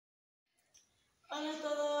Hola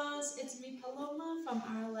todos, it's me Paloma from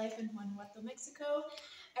Our Life in Guanajuato, Mexico.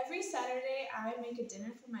 Every Saturday I make a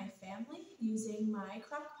dinner for my family using my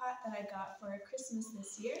crock pot that I got for Christmas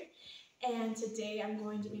this year. And today I'm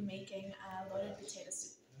going to be making a loaded potato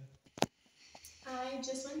soup. I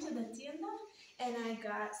just went to the tienda and I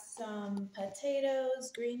got some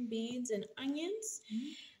potatoes, green beans, and onions.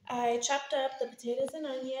 I chopped up the potatoes and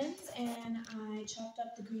onions, and I chopped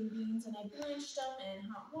up the green beans, and I blanched them in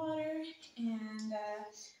hot water. And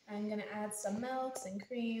I'm gonna add some milks and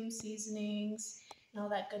cream, seasonings, and all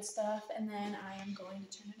that good stuff. And then I am going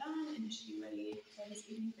to turn it on, and it should be ready for this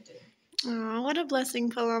evening for dinner. Oh, what a blessing,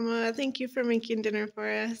 Paloma. Thank you for making dinner for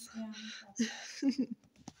us. Yeah.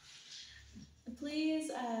 Please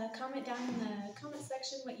comment down in the comment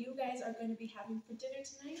section what you guys are going to be having for dinner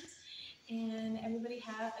tonight. And everybody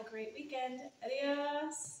have a great weekend.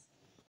 Adios.